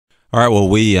All right. Well,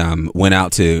 we went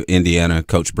out to Indiana,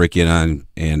 Coach Brickey and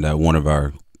one of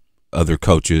our other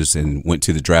coaches, and went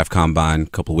to the draft combine a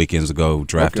couple of weekends ago.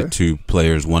 Drafted 2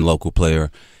 players, 1 local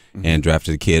player, and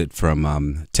drafted a kid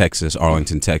from Texas,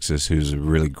 Arlington, Texas, who's a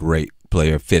really great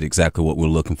player, fit exactly what we're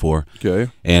looking for. Okay.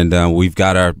 And we've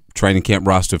got our training camp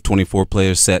roster of 24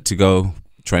 players set to go.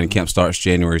 Training camp starts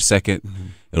January 2nd.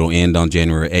 It'll end on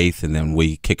January 8th, and then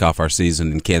we kick off our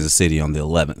season in Kansas City on the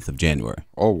 11th of January.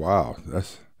 Oh, wow.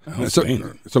 So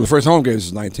the first home game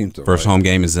is the 19th, though, First right? home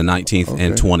game is the 19th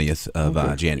and 20th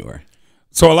of January.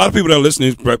 So a lot of people that are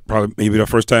listening probably maybe their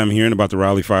first time hearing about the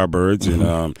Raleigh Firebirds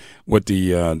and what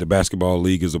the basketball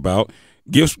league is about.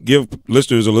 Give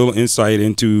listeners a little insight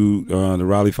into the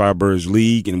Raleigh Firebirds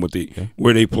league and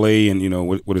where they play and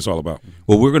what it's all about.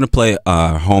 Well, we're going to play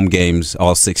home games,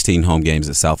 all 16 home games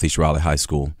at Southeast Raleigh High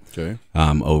School. Okay.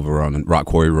 Over on Rock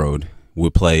Quarry Road. We'll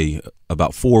play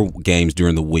about 4 games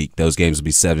during the week. Those games will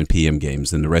be 7 p.m.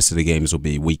 games, and the rest of the games will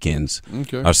be weekends.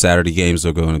 Okay. Our Saturday games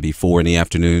are going to be 4 in the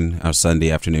afternoon. Our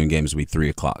Sunday afternoon games will be 3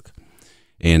 o'clock.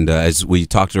 And as we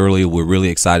talked earlier, we're really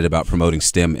excited about promoting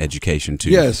STEM education to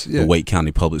the Wake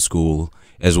County Public School,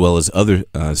 as well as other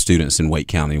students in Wake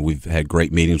County. We've had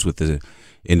great meetings with the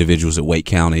individuals at Wake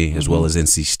County, as well as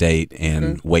NC State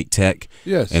and Wake Tech.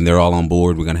 Yes. And they're all on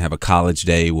board. We're going to have a college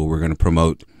day where we're going to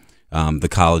promote the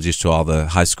colleges to all the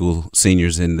high school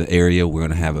seniors in the area. We're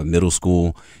going to have a middle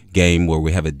school game where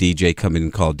we have a DJ come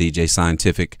in called DJ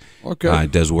Scientific. Okay.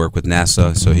 Does work with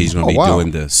NASA, so he's going to be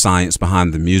doing the science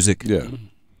behind the music. Yeah.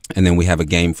 And then we have a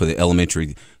game for the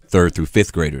elementary 3rd through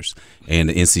 5th graders. And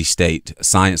the NC State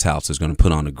Science House is going to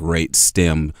put on a great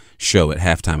STEM show at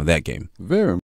halftime of that game. Very